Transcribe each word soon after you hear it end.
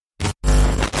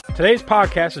Today's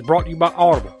podcast is brought to you by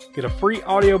Audible. Get a free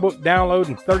audiobook download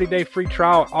and 30-day free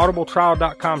trial at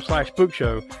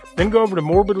audibletrial.com/spookshow. Then go over to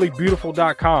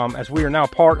morbidlybeautiful.com as we are now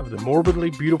part of the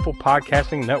Morbidly Beautiful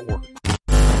Podcasting Network.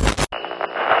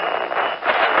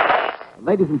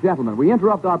 Ladies and gentlemen, we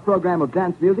interrupt our program of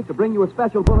dance music to bring you a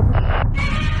special bulletin.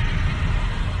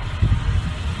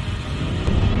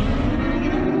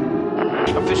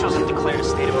 Officials have declared a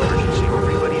state of emergency.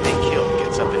 Everybody they kill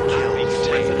gets up and kills.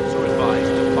 Residents are advised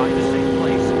to find a safe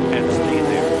place and stay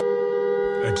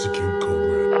there. Execute Code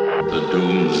Red. The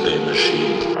Doomsday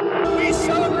Machine. We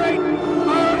celebrate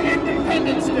our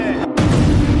Independence Day.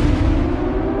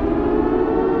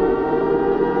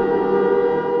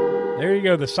 There you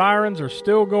go. The sirens are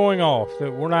still going off.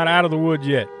 We're not out of the woods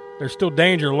yet. There's still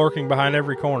danger lurking behind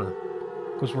every corner.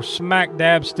 Because we're smack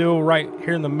dab still right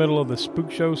here in the middle of the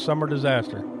Spookshow summer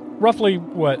disaster. Roughly,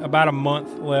 about a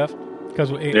month left?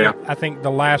 Because I think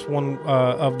the last one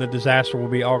of the disaster will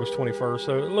be August 21st.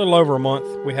 So a little over a month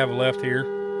we have left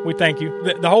here. We thank you.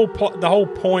 The whole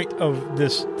point of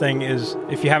this thing is,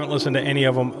 if you haven't listened to any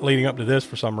of them leading up to this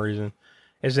for some reason,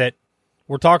 is that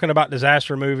we're talking about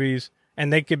disaster movies,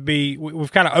 and they could be,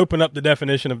 we've kind of opened up the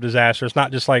definition of disaster. It's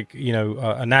not just like,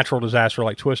 a natural disaster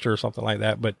like Twister or something like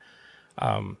that, but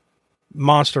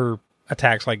monster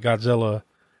attacks like Godzilla,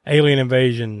 alien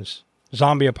invasions,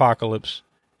 zombie apocalypse,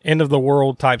 end of the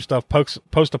world type stuff,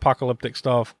 post-apocalyptic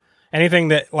stuff, anything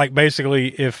that, like, basically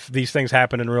if these things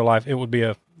happen in real life, it would be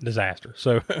a disaster.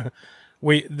 So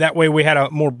that way we had a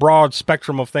more broad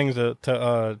spectrum of things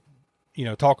to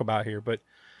talk about here. But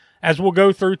as we'll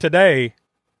go through today,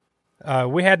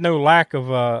 we had no lack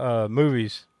of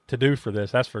movies to do for this.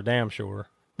 That's for damn sure.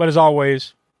 But as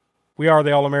always, we are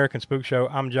the All-American Spook Show.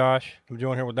 I'm Josh. I'm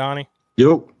joined here with Donnie.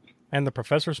 Yo. And the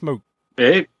Professor Smoke.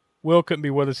 Hey. Will couldn't be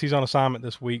with us. He's on assignment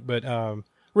this week. But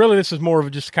really, this is more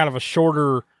of just kind of a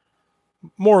shorter,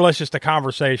 more or less just a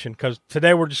conversation. Because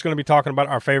today we're just going to be talking about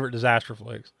our favorite disaster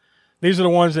flicks. These are the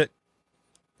ones that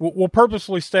we'll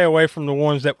purposefully stay away from the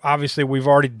ones that obviously we've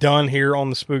already done here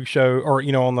on the Spook Show or,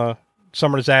 on the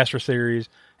Summer Disaster Series,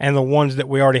 and the ones that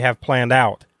we already have planned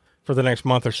out for the next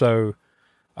month or so.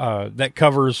 That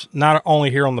covers not only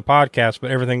here on the podcast,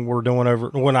 but everything we're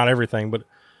doing well, not everything, but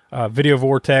Video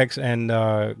Vortex and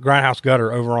Grindhouse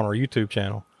Gutter over on our YouTube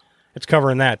channel. It's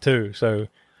covering that too. So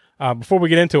before we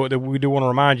get into it, we do want to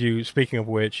remind you, speaking of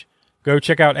which, go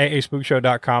check out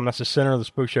aaspookshow.com. That's the center of the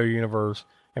Spook Show universe.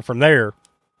 And from there,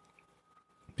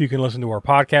 you can listen to our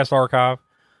podcast archive.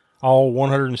 All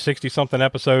 160-something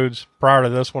episodes prior to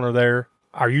this one are there.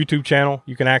 Our YouTube channel,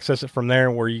 you can access it from there,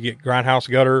 where you get Grindhouse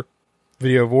Gutter,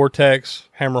 Video Vortex,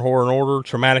 Hammer Horror and Order,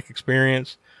 Traumatic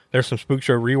Experience. There's some Spook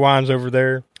Show rewinds over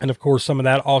there. And, of course, some of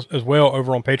that as well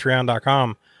over on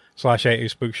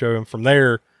patreon.com/AASpookshow. And from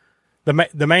there,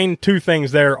 the main two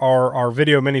things there are our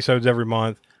video minisodes every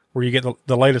month, where you get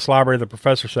the latest Library of the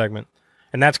Professor segment.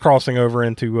 And that's crossing over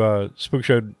into Spook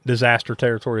Show disaster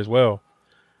territory as well.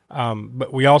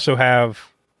 But we also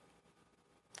have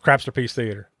Crapster Peace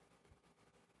Theater.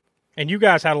 And you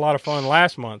guys had a lot of fun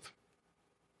last month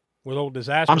with old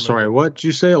disaster. I'm sorry, what did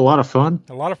you say? A lot of fun?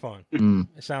 A lot of fun.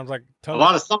 It sounds like a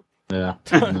lot of fun. Yeah.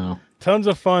 Tons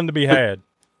of fun to be had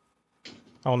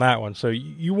on that one. So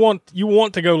you want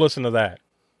to go listen to that.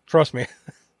 Trust me.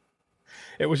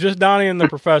 It was just Donnie and the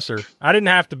Professor. I didn't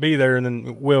have to be there, and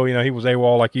then Will, he was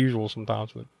AWOL like usual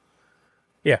sometimes, but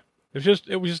yeah.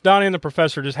 It was just Donnie and the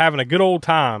Professor just having a good old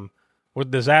time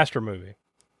with disaster movie.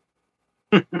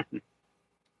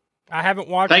 I haven't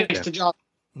watched it. Thanks to Josh.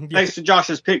 Thanks to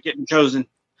Josh's pick getting chosen.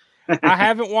 I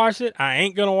haven't watched it. I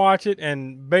ain't gonna watch it.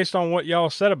 And based on what y'all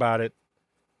said about it,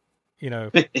 you're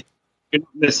not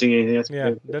missing anything. That's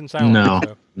good. It doesn't sound like it.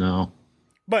 So. No.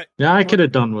 But yeah, I could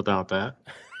have done without that.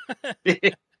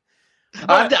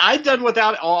 I've done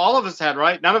without. All of us had,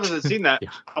 right? None of us had seen that. Yeah.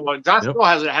 Well, Josh still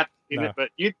hasn't seen it, but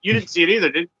you didn't see it either,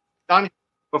 did you, Donnie?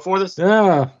 Before this?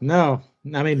 No.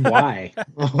 I mean, why?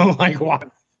 Like, why?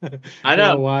 I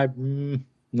know why.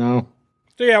 No.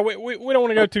 So yeah, we don't want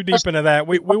to go too deep into that.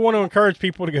 We want to encourage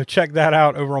people to go check that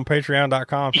out over on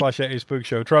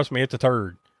patreon.com/AASpookshow. Trust me, it's a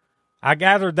turd. I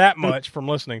gathered that much from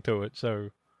listening to it.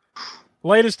 So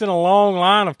latest in a long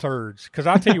line of turds. Because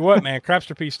I'll tell you what, man,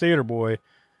 Crapster Peace Theater, boy.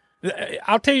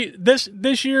 I'll tell you,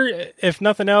 this year, if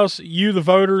nothing else, you, the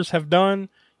voters, have done,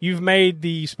 you've made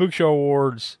the Spook Show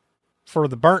Awards for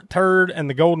the Burnt Turd and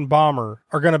the Golden Bomber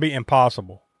are going to be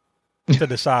impossible to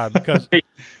decide, because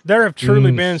there have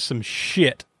truly been some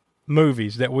shit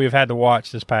movies that we've had to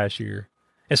watch this past year.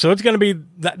 And so it's going to be,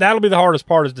 that'll be the hardest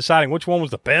part, is deciding which one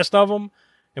was the best of them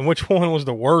and which one was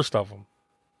the worst of them.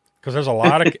 Because there's a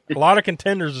lot of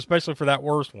contenders, especially for that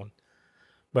worst one.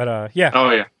 But yeah.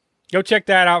 Oh yeah. go check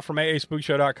that out from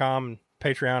aaspookshow.com and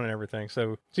Patreon and everything.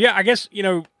 So yeah, I guess,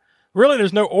 really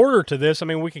there's no order to this. I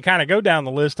mean, we can kind of go down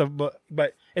the list of,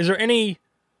 but is there any,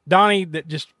 Donnie, that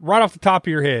just right off the top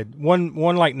of your head, one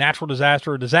like natural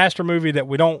disaster or disaster movie that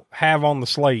we don't have on the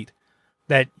slate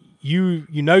that you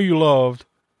loved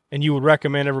and you would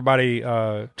recommend everybody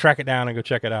track it down and go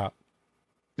check it out?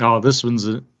 Oh, this one's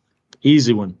an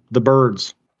easy one. The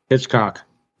Birds, Hitchcock.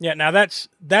 Yeah, now that's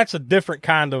a different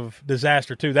kind of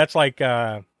disaster too. That's like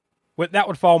that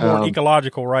would fall more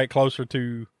ecological, right? Closer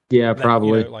to that,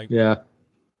 probably. Yeah,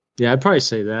 I'd probably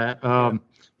say that.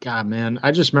 God, man,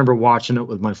 I just remember watching it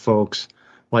with my folks,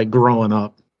 like growing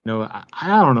up. I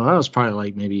don't know. I was probably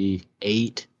like maybe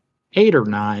 8 or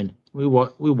 9. We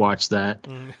watched that,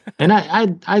 and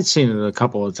I'd seen it a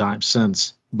couple of times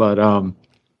since. But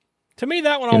to me,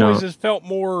 that one always has felt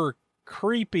more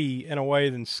creepy in a way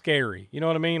than scary. You know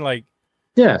what I mean? Like,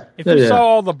 if you saw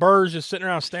all the birds just sitting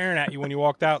around staring at you when you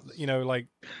walked out, like,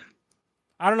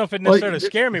 I don't know if it necessarily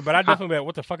scared me, but I definitely be like,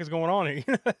 what the fuck is going on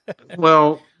here?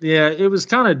 Well, yeah, it was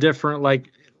kind of different.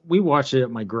 Like, we watched it at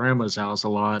my grandma's house a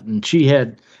lot, and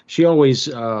she always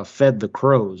fed the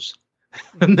crows,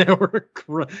 and there were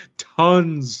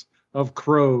tons of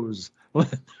crows.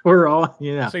 We're all,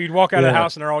 So you'd walk out of the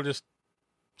house and they're all just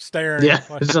staring. Yeah,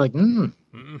 it's like,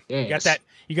 yes.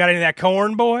 You got any of that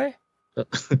corn, boy?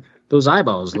 Those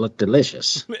eyeballs look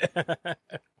delicious.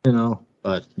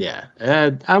 But yeah,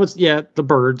 the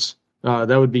Birds.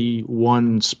 That would be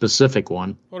one specific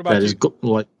one. What about that you?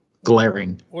 Is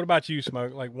glaring. What about you,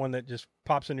 Smoke? Like one that just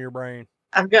pops into your brain?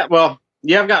 I've got one.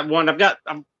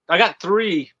 I got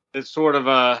 3 that's sort of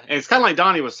and it's kind of like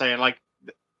Donnie was saying. Like,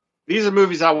 these are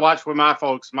movies I watched with my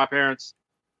folks, my parents,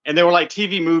 and they were like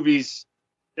TV movies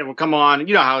that would come on.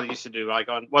 You know how they used to do, like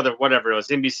on whatever it was,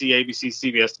 NBC, ABC,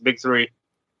 CBS, the big 3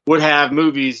 would have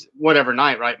movies whatever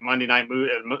night, right? Monday night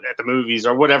at the movies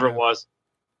or whatever it was.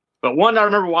 But one I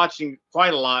remember watching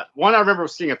quite a lot. One I remember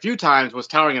seeing a few times was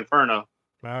Towering Inferno.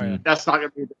 Oh, yeah. That's not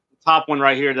going to be the top one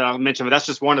right here that I'll mention, but that's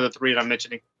just one of the 3 that I'm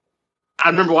mentioning. I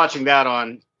remember watching that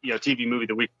on TV Movie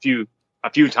the Week a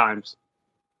few times.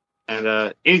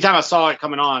 And anytime I saw it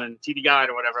coming on in TV Guide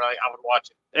or whatever, I would watch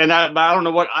it. And I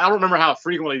don't remember how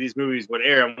frequently these movies would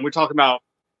air. And we're talking about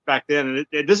back then,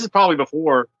 and this is probably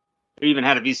before we even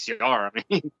had a VCR. I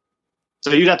mean,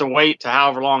 so you'd have to wait to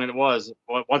however long it was,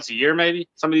 once a year maybe.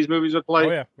 Some of these movies would play.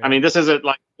 Oh, yeah. I mean, this isn't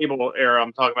like cable era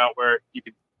I'm talking about where you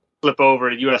could flip over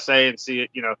to USA and see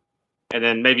it, and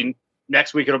then maybe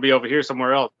next week it'll be over here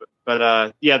somewhere else.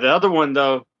 But the other one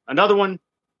though, another one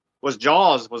was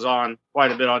Jaws was on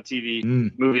quite a bit on TV,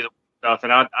 movie stuff,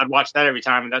 and I'd watch that every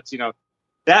time. And that's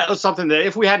that was something that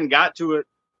if we hadn't got to it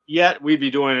yet, we'd be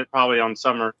doing it probably on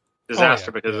Summer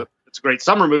Disaster because it's a great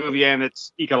summer movie and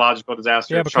it's ecological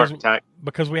disaster. Yeah, shark attack.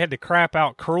 Because we had to crap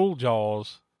out Cruel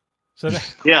Jaws. So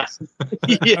yes,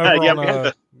 what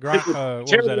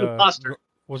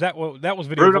was that? That was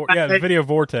Video Video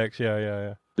Vortex.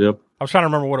 Yeah. Yep. I was trying to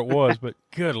remember what it was, but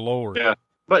good Lord. Yeah.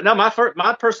 But no, my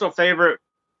personal favorite,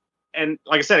 and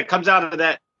like I said, it comes out of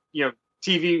that,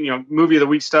 TV, movie of the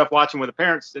week stuff, watching with the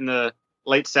parents in the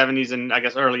late 70s and I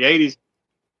guess early 80s.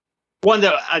 One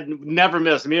that I'd never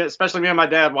miss, especially me and my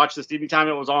dad watched this any time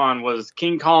it was on, was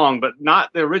King Kong, but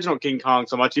not the original King Kong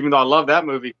so much, even though I love that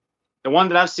movie. The one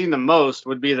that I've seen the most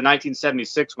would be the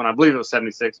 1976 one, I believe it was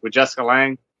 76, with Jessica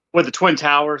Lange, with the Twin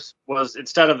Towers. Was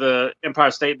instead of the Empire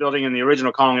State Building in the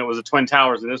original Kong, it was the Twin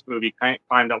Towers in this movie,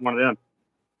 climbed up one of them.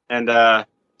 And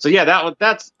so yeah,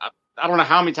 that's I don't know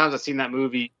how many times I've seen that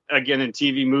movie, again in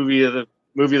TV movie of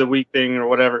the week thing or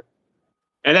whatever.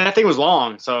 And that thing was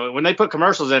long. So when they put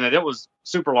commercials in it, it was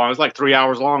super long. It was like 3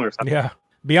 hours long or something. Yeah.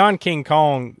 Beyond King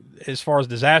Kong, as far as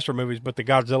disaster movies, but the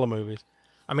Godzilla movies.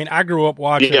 I mean, I grew up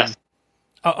watching,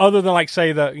 other than like,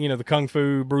 say, the Kung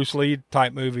Fu, Bruce Lee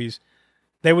type movies,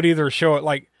 they would either show it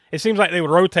like, it seems like they would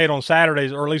rotate on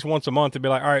Saturdays or at least once a month. It'd be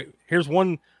like, all right, here's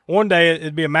one day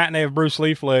it'd be a matinee of Bruce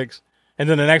Lee flicks. And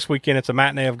then the next weekend it's a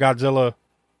matinee of Godzilla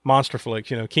monster flicks,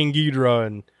 King Ghidorah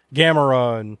and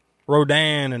Gamera and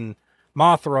Rodan and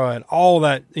Mothra and all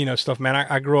that, stuff, man.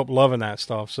 I grew up loving that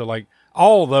stuff. So like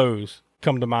all those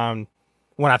come to mind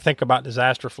when I think about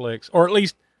disaster flicks, or at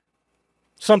least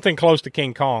something close to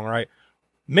King Kong, right?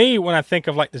 Me, when I think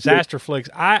of like disaster flicks,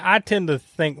 I tend to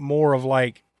think more of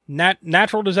like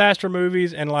natural disaster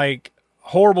movies and like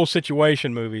horrible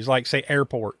situation movies, like say the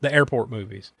airport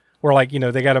movies, where like,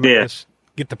 they got to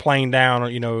get the plane down,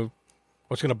 or,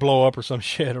 what's going to blow up or some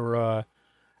shit. Or,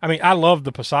 I mean, I love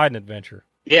the Poseidon Adventure.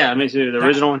 Yeah, I mean, the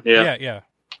original one. Yeah. Yeah.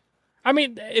 I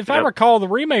mean, if I recall, the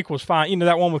remake was fine.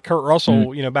 That one with Kurt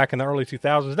Russell, back in the early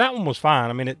 2000s, that one was fine.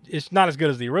 I mean, it's not as good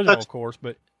as the original, of course,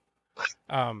 but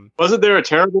Wasn't there a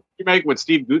terrible remake with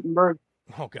Steve Guttenberg?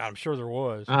 Oh God, I'm sure there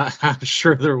was. I'm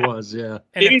sure there was, yeah.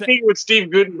 And if Anything with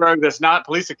Steve Guttenberg that's not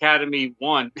Police Academy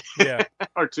 1 yeah,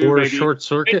 or 2, Or maybe. Short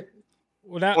Circuit.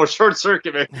 well, that, Or Short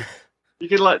Circuit, maybe. You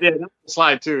could let that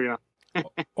slide too, you know.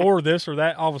 or this or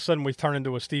that. All of a sudden, we turn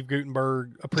into a Steve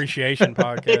Guttenberg appreciation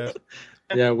podcast.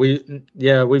 Yeah,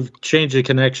 we've changed the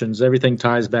connections. Everything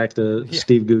ties back to Yeah.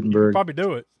 Steve Guttenberg. Probably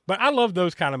do it. But I love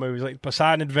those kind of movies, like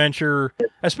Poseidon Adventure,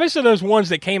 especially those ones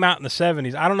that came out in the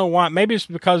 70s. I don't know why. Maybe it's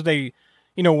because they,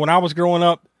 when I was growing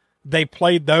up, they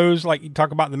played those, like you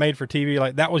talk about the made for TV,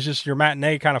 like that was just your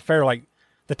matinee kind of fare, like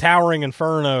The Towering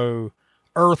Inferno,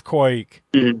 Earthquake,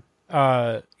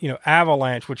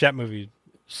 Avalanche, which that movie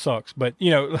sucks. But,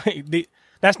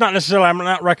 that's not necessarily, I'm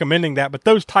not recommending that, but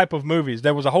those type of movies,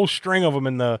 there was a whole string of them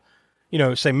in the,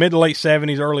 say mid to late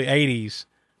 70s, early 80s,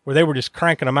 where they were just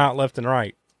cranking them out left and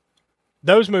right.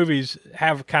 Those movies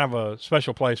have kind of a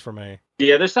special place for me.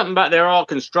 Yeah, there's something about they're all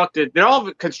constructed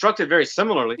very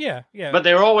similarly. Yeah. But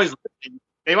they've always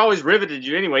riveted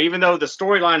you anyway, even though the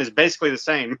storyline is basically the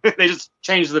same. They just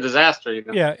changed the disaster,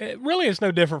 Yeah, it really is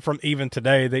no different from even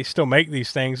today. They still make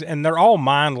these things, and they're all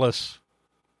mindless,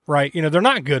 right? They're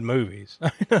not good movies.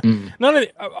 None of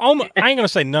I ain't going to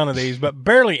say none of these, but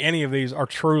barely any of these are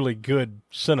truly good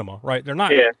cinema, right? They're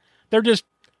not. Yeah. They're just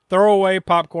throwaway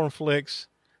popcorn flicks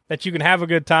that you can have a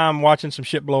good time watching some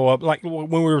shit blow up, like when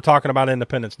we were talking about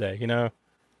Independence Day,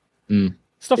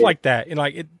 stuff like that.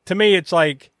 And to me, it's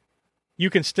like you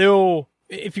can still,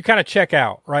 if you kind of check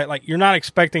out, right? Like you're not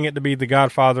expecting it to be The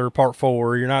Godfather Part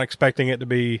 4, you're not expecting it to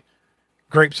be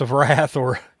Grapes of Wrath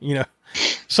or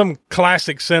some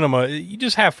classic cinema. You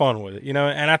just have fun with it,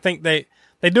 And I think they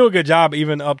do a good job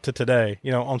even up to today,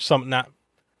 on something not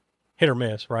hit or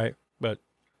miss, right? But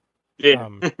yeah.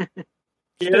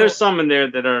 There's some in there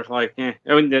that are like,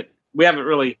 that we haven't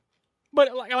really.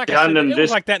 But like I said, it was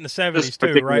like that in the 70s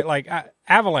too, right? Like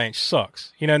Avalanche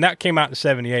sucks, and that came out in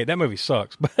 78. That movie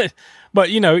sucks. But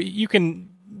you can,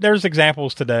 there's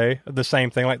examples today of the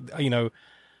same thing. Like,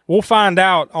 we'll find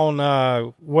out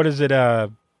on,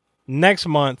 next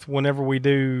month whenever we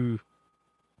do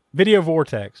Video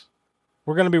Vortex.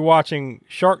 We're going to be watching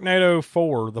Sharknado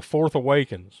 4, The Fourth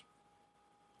Awakens.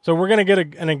 So we're going to get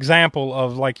an example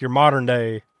of like your modern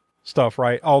day stuff,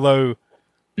 right? Although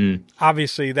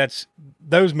obviously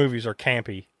those movies are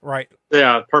campy, right?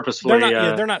 Yeah, purposefully.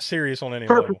 They're not serious on any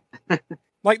level.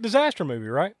 Like Disaster Movie,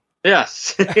 right?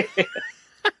 Yes. If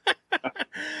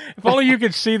only you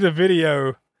could see the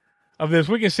video of this.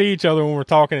 We can see each other when we're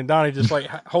talking, and Donnie just like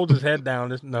holds his head down.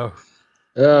 Just no.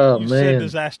 Oh, you man. said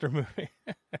Disaster Movie.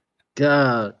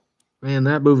 God, man,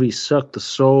 that movie sucked the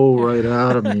soul right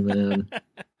out of me, man.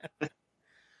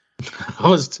 I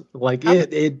was like,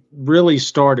 it really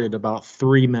started about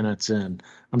 3 minutes in.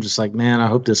 I'm just like, man, I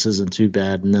hope this isn't too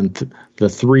bad. And then the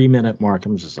 3 minute mark,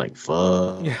 I'm just like,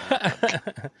 fuck.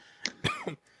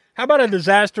 How about a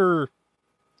disaster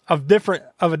of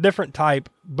a different type?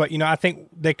 But I think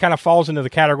that kind of falls into the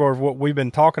category of what we've been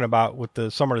talking about with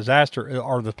the summer disaster,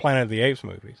 or the Planet of the Apes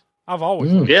movies. I've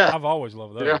always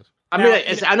loved those. Yeah. I mean,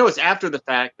 I know it's after the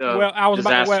fact. Well, I was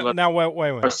about to, wait.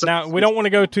 Now, we don't want to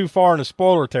go too far into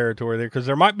spoiler territory there, because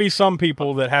there might be some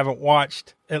people that haven't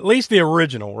watched at least the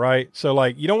original, right? So,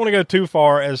 like, you don't want to go too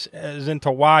far as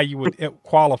into why it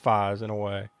qualifies in a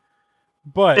way.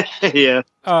 But yeah,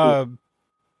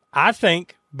 I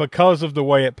think because of the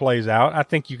way it plays out, I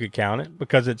think you could count it,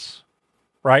 because it's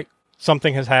right.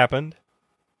 Something has happened,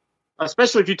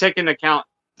 especially if you take into account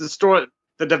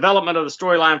the development of the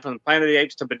storyline from Planet of the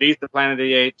Apes to Beneath the Planet of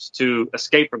the Apes to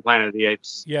Escape from Planet of the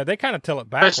Apes. Yeah, they kind of tell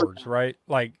it backwards, right?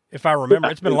 Like, if I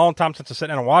remember, it's been a long time since I sat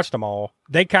down and watched them all.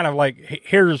 They kind of like,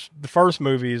 here's the first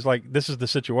movie is like, this is the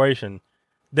situation.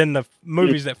 Then the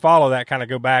movies that follow that kind of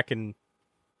go back and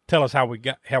tell us how we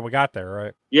got there,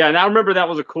 right? Yeah, and I remember that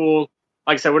was a cool.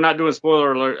 Like I said, we're not doing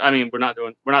spoiler alert. I mean, we're not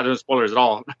doing spoilers at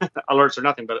all, alerts or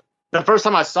nothing. But the first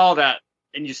time I saw that,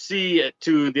 and you see it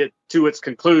to its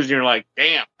conclusion, you're like,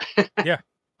 damn. Yeah.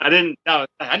 I didn't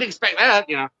expect that,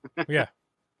 Yeah.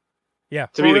 Yeah.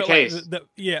 To be the case.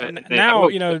 Now,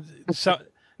 so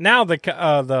now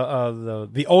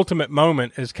the ultimate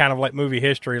moment is kind of like movie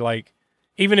history. Like,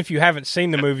 even if you haven't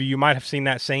seen the movie, you might have seen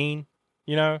that scene,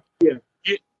 Yeah.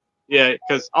 Yeah.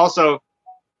 Because also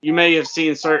you may have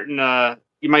seen certain,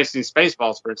 you might have seen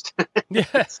Spaceballs, for instance.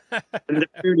 Yeah. The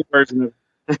parody version of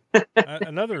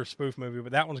another spoof movie,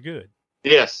 but that one's good.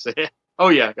 Yes. Oh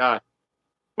yeah, God.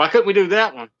 Why couldn't we do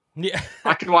that one? Yeah,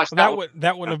 I could watch that one.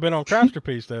 That wouldn't have been on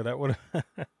Crafterpiece though. That would.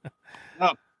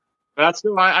 No, but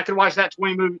I could watch that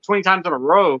 20 times in a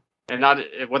row, and not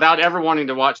without ever wanting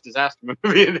to watch Disaster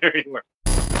Movie in there anywhere.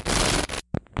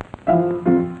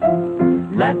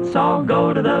 Let's all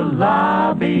go to the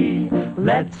lobby.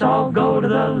 Let's all go to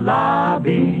the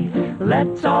lobby.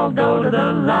 Let's all go to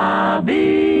the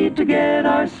lobby to get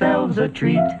ourselves a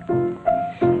treat.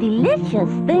 Delicious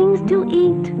things to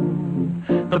eat.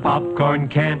 The popcorn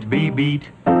can't be beat.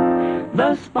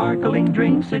 The sparkling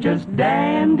drinks are just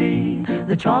dandy.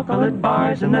 The chocolate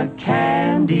bars and the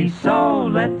candy. So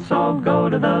let's all go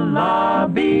to the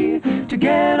lobby to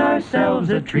get ourselves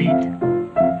a treat.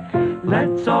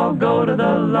 Let's all go to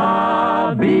the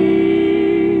lobby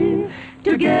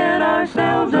to get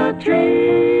ourselves a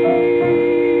treat.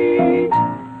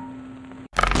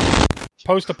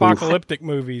 Post-apocalyptic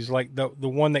movies, like the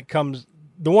one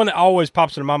that always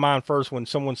pops into my mind first when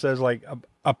someone says like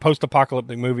a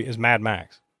post-apocalyptic movie is Mad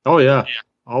Max. Oh yeah,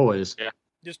 always. Yeah.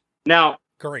 Just now,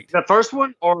 great. The first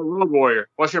one or Road Warrior?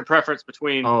 What's your preference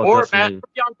between or Beyond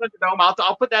Thunderdome?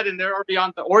 I'll put that in there, or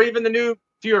or even the new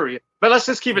Fury. But let's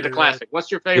just keep it to classic. What's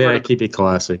your favorite? Yeah, keep it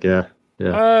classic. Yeah.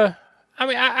 I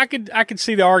mean, I could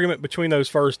see the argument between those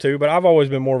first two, but I've always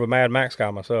been more of a Mad Max guy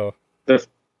myself. You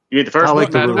get the first I one.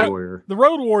 like the Road Warrior. The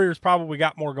Road Warrior's probably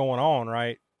got more going on,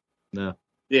 right? Yeah.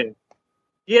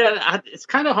 Yeah. It's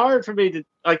kind of hard for me to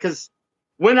because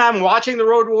when I'm watching the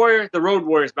Road Warrior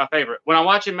is my favorite. When I'm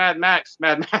watching Mad Max is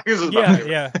my favorite.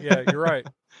 Yeah. You're right.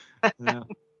 Yeah.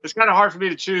 It's kind of hard for me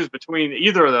to choose between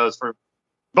either of those for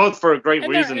great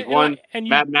reasons. One,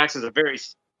 Mad Max is a very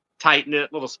tight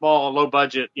knit, little small, low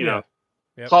budget,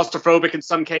 claustrophobic in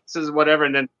some cases, whatever.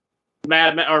 And then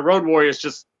Road Warrior is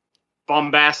just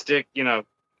bombastic,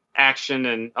 action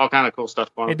and all kind of cool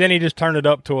stuff going on. And then he just turned it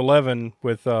up to 11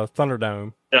 with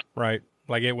Thunderdome, right?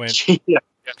 Like it went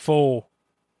full.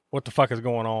 What the fuck is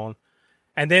going on?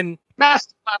 And then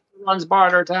Master runs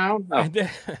Barter Town,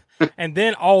 and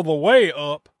then all the way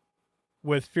up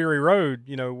with Fury Road.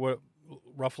 What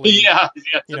roughly?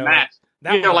 Max.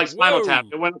 Like Spinal Tap,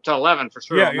 it went up to 11 for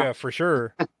sure. Yeah, for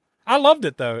sure. I loved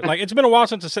it though. Like it's been a while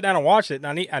since I sit down and watched it,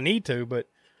 and I need to, but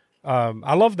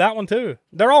I love that one too.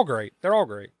 They're all great.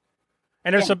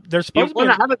 And there's supposed to be one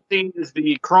I haven't seen is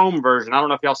the Chrome version. I don't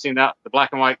know if y'all seen that, the black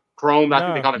and white Chrome. I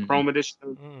think they call it Chrome edition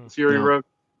of Fury Road.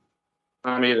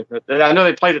 I mean, I know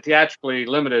they played it theatrically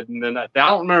limited, and then I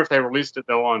don't remember if they released it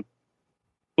though on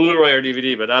Blu-ray or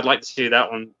DVD. But I'd like to see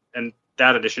that one and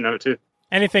that edition of it too.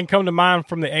 Anything come to mind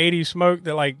from the 80s, Smoke,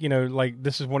 that like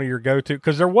this is one of your go-to?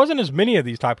 Because there wasn't as many of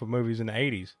these type of movies in the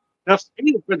 80s. Now,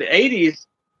 for the 80s,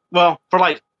 well, for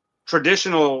like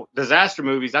traditional disaster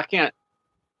movies, I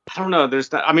don't know.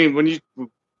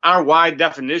 Our wide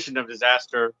definition of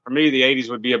disaster, for me, the 80s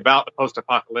would be about the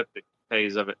post-apocalyptic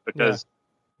phase of it, because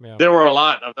there were a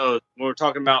lot of those. We were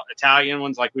talking about Italian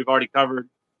ones, like we've already covered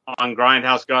on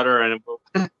Grindhouse Gutter, and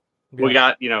we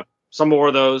got, some more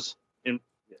of those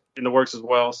in the works as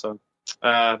well. So,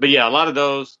 but yeah, a lot of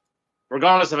those,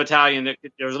 regardless of Italian, there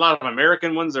was a lot of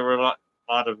American ones. There were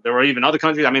there were even other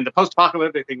countries. I mean, the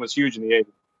post-apocalyptic thing was huge in the 80s.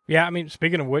 Yeah, I mean,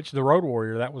 speaking of which, the Road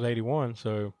Warrior, that was 81.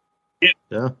 So,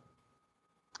 yeah.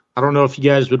 I don't know if you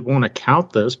guys would want to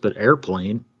count this, but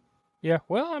Airplane. Yeah,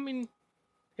 well, I mean,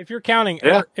 if you're counting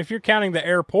the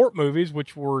airport movies,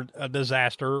 which were a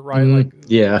disaster, right?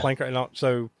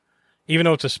 So, even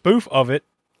though it's a spoof of it,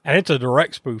 and it's a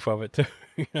direct spoof of it too.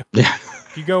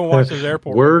 If you go and watch those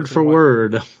airport word for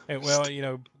word.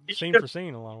 Scene for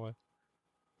scene, a lot of ways.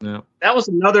 Yeah, that was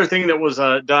another thing that was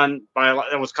done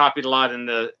that was copied a lot in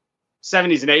the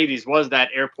 70s and 80s. Was that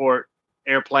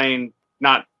airplane,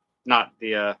 not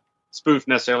the spoof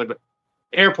necessarily, but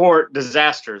airport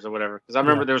disasters or whatever. Because I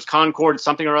remember there was Concorde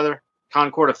something or other,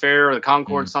 Concorde Affair or the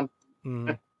Concorde something.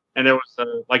 Mm. And there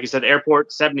was, like you said,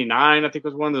 Airport 79, I think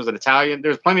was one. There was an Italian.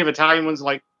 There's plenty of Italian ones.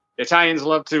 Like the Italians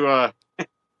love to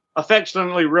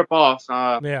affectionately rip off.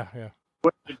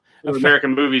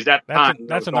 American movies. That's a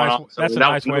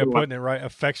nice way of putting it, right?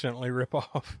 Affectionately rip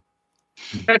off.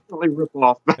 Affectionately rip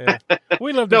off. Yeah.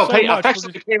 We lived so much.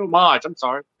 Affectionately pay homage. I'm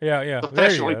sorry. Yeah.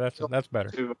 There you go. That's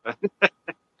better.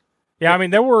 Yeah, I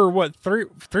mean, there were three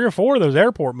or four of those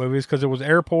airport movies, because it was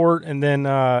Airport, and then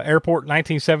Airport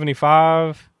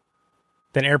 1975,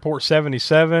 then Airport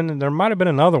 77, and there might have been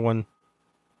another one.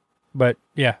 But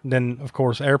yeah, then of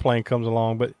course Airplane comes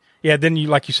along. But yeah, then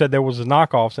like you said, there was the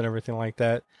knockoffs and everything like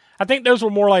that. I think those were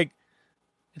more like,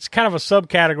 it's kind of a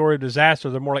subcategory of disaster.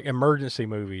 They're more like emergency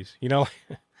movies,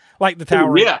 like the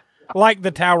Towering, like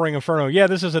the Towering Inferno. Yeah,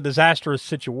 this is a disastrous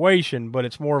situation, but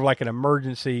it's more of like an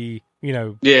emergency.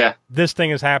 This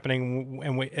thing is happening,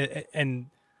 and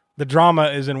the drama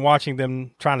is in watching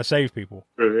them trying to save people.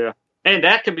 True, yeah, and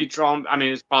that could be trauma. I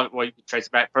mean, it's probably you can trace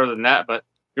it back further than that, but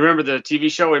you remember the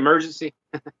TV show Emergency?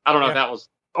 I don't know if that was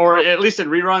or at least in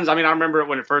reruns. I mean, I remember it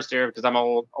when it first aired because I'm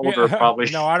older, probably.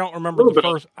 No, I don't remember the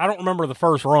first. I don't remember the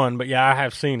first run, but yeah, I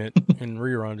have seen it in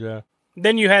reruns. Yeah.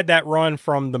 Then you had that run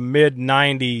from the mid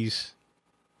 '90s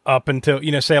up until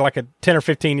say like a 10 or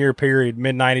 15 year period,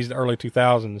 mid '90s to early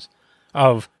 2000s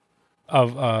of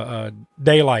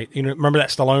Daylight. Remember that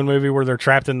Stallone movie where they're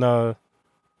trapped in the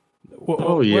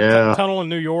tunnel in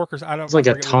New York, or I don't. It's like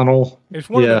a tunnel. It's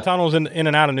one of the tunnels in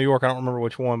and out of New York. I don't remember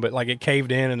which one, but like it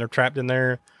caved in and they're trapped in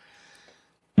there.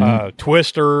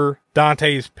 Twister,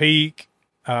 Dante's Peak,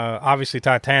 obviously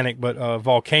Titanic, but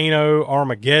Volcano,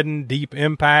 Armageddon, Deep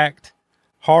Impact,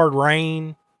 Hard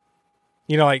Rain.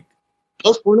 Like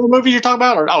those porno movies you're talking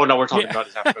about, or no, we're talking about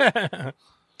this after.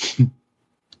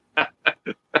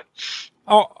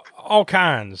 All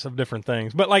kinds of different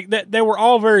things, but like they were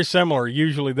all very similar.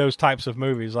 Usually, those types of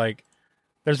movies, like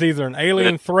there's either an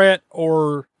alien threat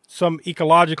or some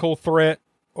ecological threat,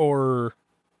 or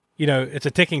it's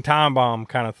a ticking time bomb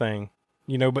kind of thing.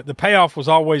 But the payoff was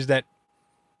always that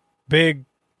big,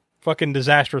 fucking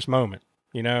disastrous moment.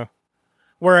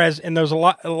 Whereas in those a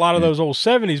lot of those old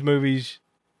 '70s movies,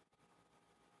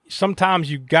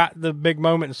 sometimes you got the big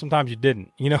moment and sometimes you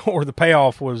didn't. Or the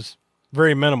payoff was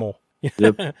very minimal.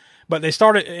 Yep. But they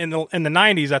started in the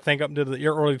 '90s, I think, up to the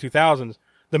early 2000s.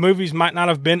 The movies might not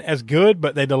have been as good,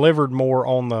 but they delivered more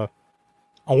on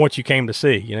what you came to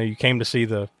see. You came to see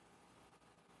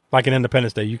like an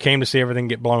Independence Day. You came to see everything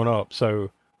get blown up.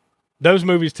 So those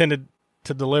movies tended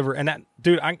to deliver. And that,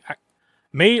 dude,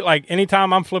 like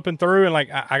anytime I'm flipping through and like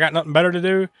I got nothing better to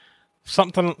do,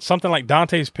 something like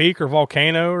Dante's Peak or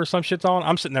Volcano or some shit's on,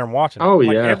 I'm sitting there and watching. Oh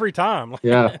like, yeah, every time.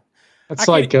 Yeah. It's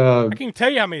I like can't tell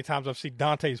you how many times I've seen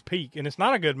Dante's Peak, and it's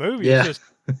not a good movie. Yeah. It's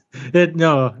just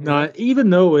no. Even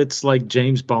though it's like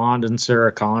James Bond and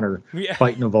Sarah Connor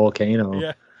fighting a volcano,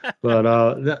 yeah.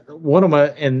 But one of my,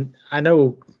 and I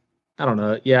don't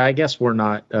know. Yeah, I guess we're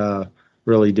not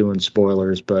really doing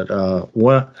spoilers, but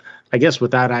I guess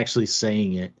without actually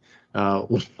saying it,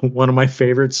 one of my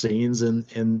favorite scenes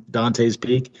in Dante's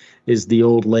Peak is the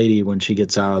old lady when she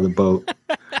gets out of the boat.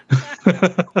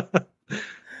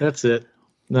 That's it.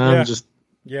 No, I'm just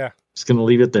gonna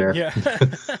leave it there. Yeah.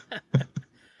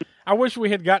 I wish we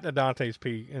had gotten to Dante's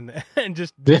Peak and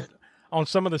just on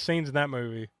some of the scenes in that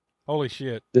movie. Holy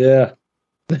shit. Yeah.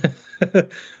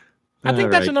 I think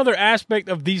that's another aspect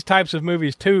of these types of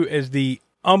movies too, is the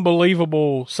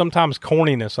unbelievable, sometimes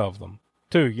corniness of them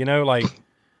too.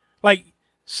 Like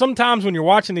sometimes when you're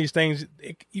watching these things,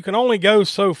 you can only go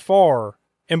so far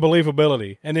in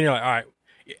believability, and then you're like, all right,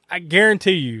 I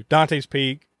guarantee you, Dante's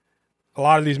Peak, a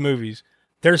lot of these movies,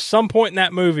 there's some point in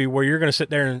that movie where you're going to sit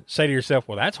there and say to yourself,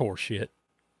 well, that's horse shit.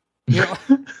 No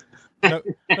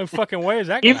fucking way is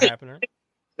that going to happen.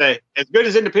 Right? As good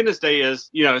as Independence Day is,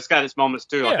 it's got its moments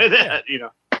too. Yeah.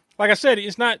 Like I said,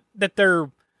 it's not that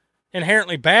they're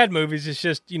inherently bad movies. It's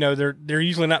just, they're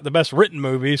usually not the best written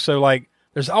movies. So like,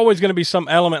 there's always going to be some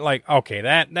element like, okay,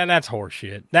 that's horse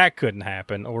shit. That couldn't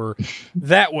happen, or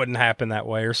that wouldn't happen that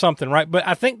way, or something, right? But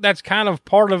I think that's kind of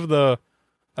part of the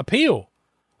appeal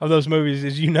of those movies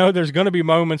is, there's going to be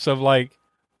moments of like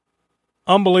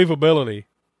unbelievability,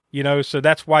 so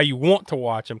that's why you want to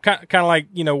watch them. Kind of like,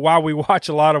 why we watch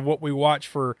a lot of what we watch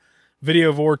for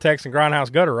Video Vortex and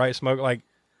Grindhouse Gutter, right? Smoke, like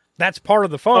that's part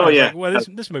of the fun. Oh, yeah. Like, well,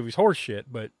 this movie's horse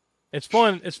shit, but it's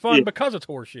fun. It's fun because it's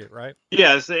horse shit, right?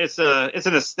 Yeah. It's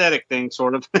an aesthetic thing,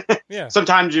 sort of. Yeah.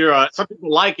 Sometimes some people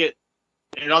like it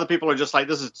and other people are just like,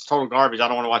 this is total garbage. I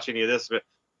don't want to watch any of this,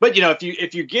 But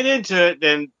if you get into it,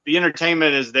 then the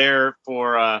entertainment is there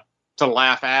for to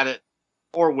laugh at it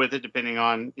or with it, depending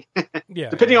on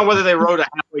on whether they wrote a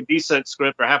halfway decent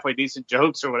script or halfway decent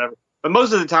jokes or whatever. But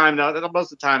most of the time,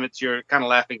 it's you're kind of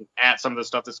laughing at some of the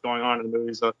stuff that's going on in the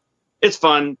movie. So it's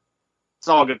fun. It's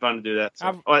all good fun to do that.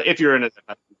 So, if you're in it,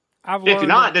 if you're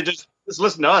not, then just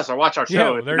listen to us or watch our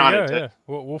show. Yeah, there you go. Yeah,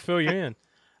 we'll fill you in.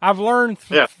 I've learned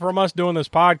from us doing this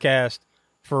podcast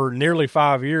for nearly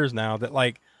 5 years now that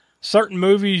like certain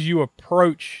movies you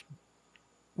approach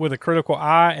with a critical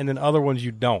eye and then other ones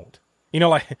you don't.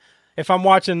 Like if I'm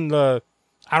watching the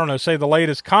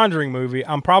latest Conjuring movie,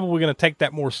 I'm probably going to take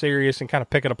that more serious and kind of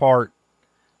pick it apart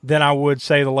than I would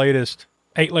say the latest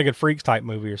Eight-Legged Freaks type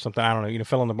movie or something. I don't know,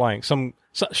 fill in the blank. Some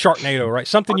Sharknado, right?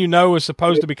 Something is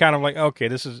supposed to be kind of like, okay,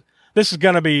 this is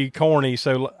going to be corny,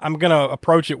 so I'm going to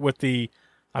approach it with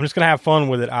I'm just going to have fun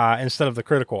with it eye instead of the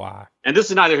critical eye. And this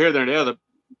is neither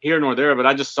here nor there, but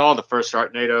I just saw the first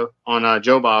Sharknado on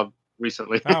Joe Bob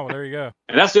recently. Oh, well, there you go.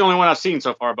 And that's the only one I've seen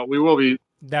so far, but we will be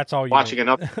watching it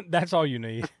up. That's all you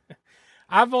need.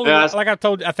 I've only, like I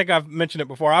told you, I think I've mentioned it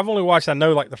before, I've only watched,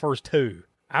 like the first two.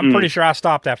 I'm pretty sure I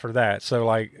stopped after that. So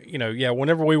like,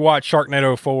 whenever we watch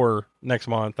Sharknado 4 next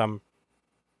month, I'm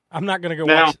not going to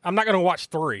watch. I'm not going to watch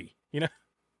 3. Yeah.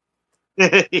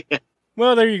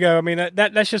 Well, there you go. I mean,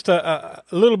 that's just a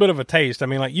little bit of a taste. I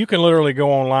mean, like, you can literally go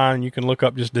online and you can look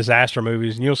up just disaster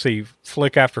movies, and you'll see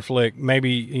flick after flick.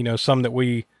 Maybe some that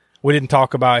we didn't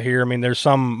talk about here. I mean, there's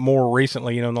some more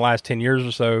recently, in the last 10 years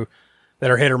or so that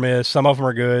are hit or miss. Some of them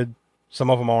are good, some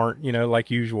of them aren't.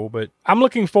 Like usual. But I'm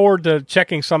looking forward to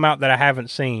checking some out that I haven't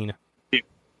seen.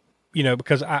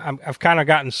 Because I've kind of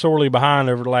gotten sorely behind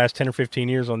over the last 10 or 15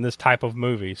 years on this type of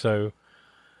movie. So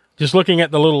just looking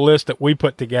at the little list that we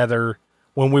put together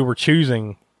when we were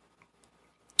choosing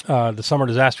the summer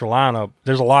disaster lineup,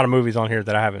 there's a lot of movies on here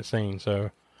that I haven't seen.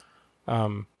 So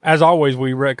as always,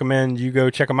 we recommend you go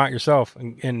check them out yourself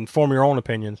and form your own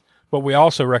opinions. But we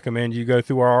also recommend you go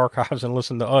through our archives and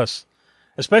listen to us,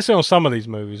 especially on some of these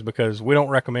movies, because we don't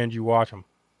recommend you watch them.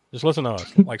 Just listen to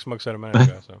us, like Smoke said a minute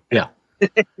ago. So yeah.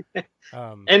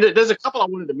 And there's a couple I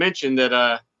wanted to mention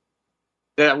that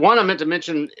one I meant to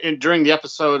mention during the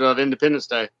episode of Independence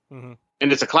Day, and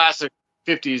it's a classic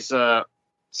 50s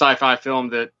sci-fi film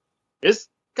that it's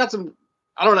got some.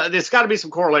 I don't know. There's got to be some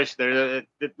correlation there.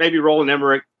 That maybe Roland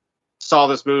Emmerich saw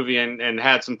this movie and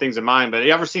had some things in mind. But have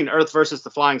you ever seen Earth versus the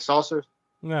Flying Saucers?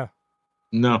 No.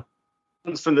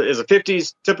 It's is a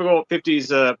 50s typical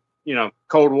 50s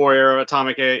Cold War era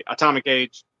atomic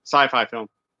age sci-fi film.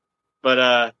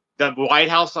 But the White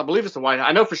House, I believe it's the White House.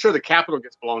 I know for sure the Capitol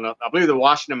gets blown up. I believe the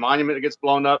Washington Monument gets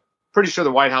blown up. Pretty sure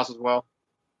the White House as well.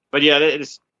 But yeah,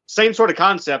 it's same sort of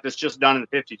concept. It's just done in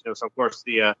the 50s. So of course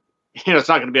it's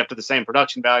not going to be up to the same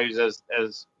production values as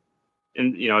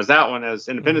that one as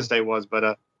Independence Day was.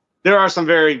 But there are some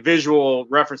very visual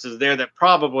references there that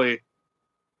probably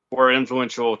were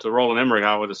influential to Roland Emmerich,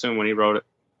 I would assume, when he wrote it.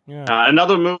 Yeah.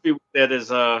 Another movie that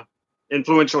is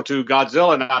influential to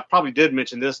Godzilla, and I probably did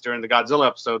mention this during the Godzilla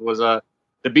episode, was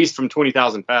The Beast from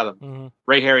 20,000 Fathom.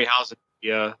 Ray Harryhausen,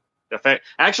 the effect.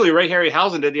 Actually, Ray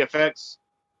Harryhausen did the effects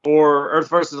for Earth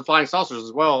versus the Flying Saucers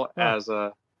as well as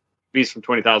Beast from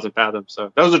 20,000 Fathom.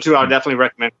 So those are two I would definitely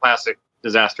recommend, classic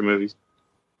disaster movies.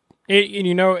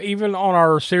 Even on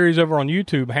our series over on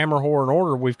YouTube, Hammer, Horror, and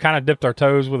Order, we've kind of dipped our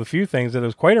toes with a few things of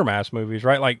those Quatermass movies,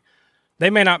 right? Like, they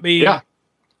may not be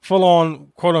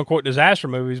full-on, quote-unquote, disaster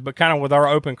movies, but kind of with our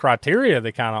open criteria,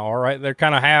 they kind of are, right? They're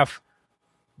kind of half,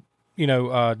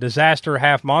 disaster,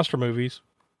 half monster movies,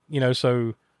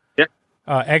 so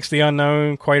X the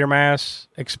Unknown, Quatermass,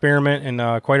 Experiment, and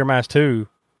Quatermass 2.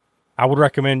 I would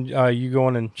recommend you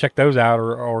going and check those out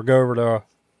or go over to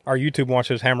our YouTube and watch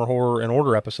those Hammer, Horror, and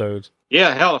Order episodes.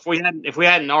 Yeah, hell, if we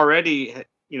hadn't already,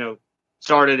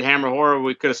 started Hammer Horror,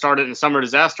 we could have started in Summer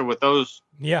Disaster with those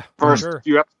first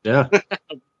few episodes. Yeah.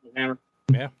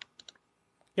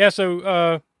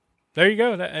 So there you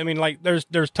go. I mean, like,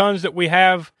 there's tons that we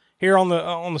have here on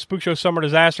the Spook Show Summer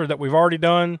Disaster that we've already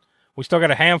done. We still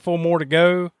got a handful more to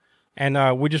go,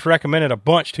 and we just recommended a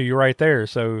bunch to you right there.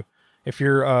 So if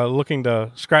you're looking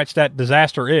to scratch that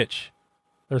disaster itch,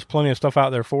 there's plenty of stuff out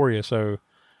there for you. So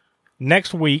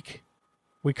next week,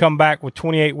 we come back with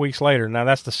 28 Weeks Later. Now,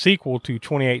 that's the sequel to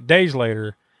 28 Days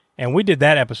Later, and we did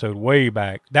that episode way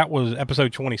back. That was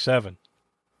episode 27.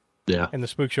 Yeah. In the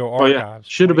Spook Show archives.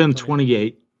 Should have been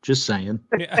 28, just saying.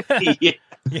 Yeah. I think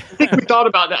we thought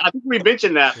about that. I think we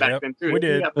mentioned that back then, too. We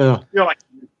did.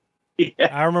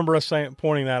 I remember us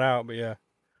pointing that out, but yeah.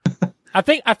 I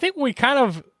think we kind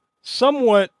of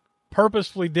somewhat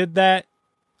purposefully did that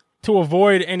to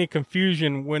avoid any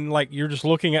confusion when, like, you're just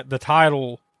looking at the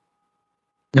title,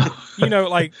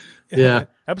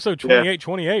 episode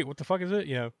 28, what the fuck is it?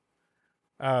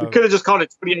 We could have just called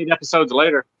it 28 episodes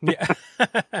later.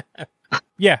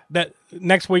 Yeah. That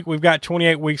next week we've got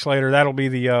 28 Weeks Later. That'll be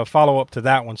the follow-up to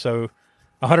that one. So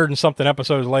 100 and something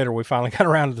episodes later, we finally got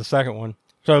around to the second one.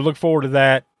 So look forward to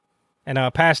that. And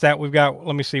past that, we've got,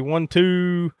 1,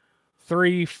 2,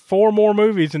 3, 4 more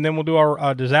movies, and then we'll do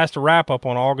our disaster wrap-up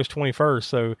on August 21st.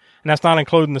 So, and that's not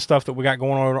including the stuff that we got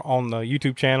going on the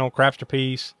YouTube channel, Crapster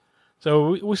Piece.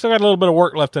 So we still got a little bit of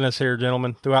work left in us here,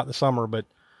 gentlemen, throughout the summer. But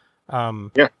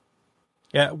I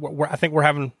think we're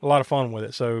having a lot of fun with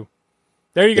it. So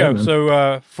there you go. Man.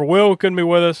 So for Will, who couldn't be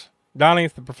with us, Donnie,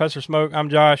 the Professor Smoke, I'm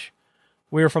Josh.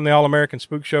 We are from the All-American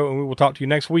Spook Show, and we will talk to you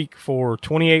next week for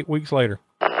 28 Weeks Later.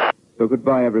 So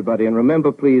goodbye, everybody, and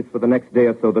remember, please, for the next day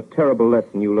or so, the terrible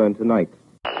lesson you learned tonight.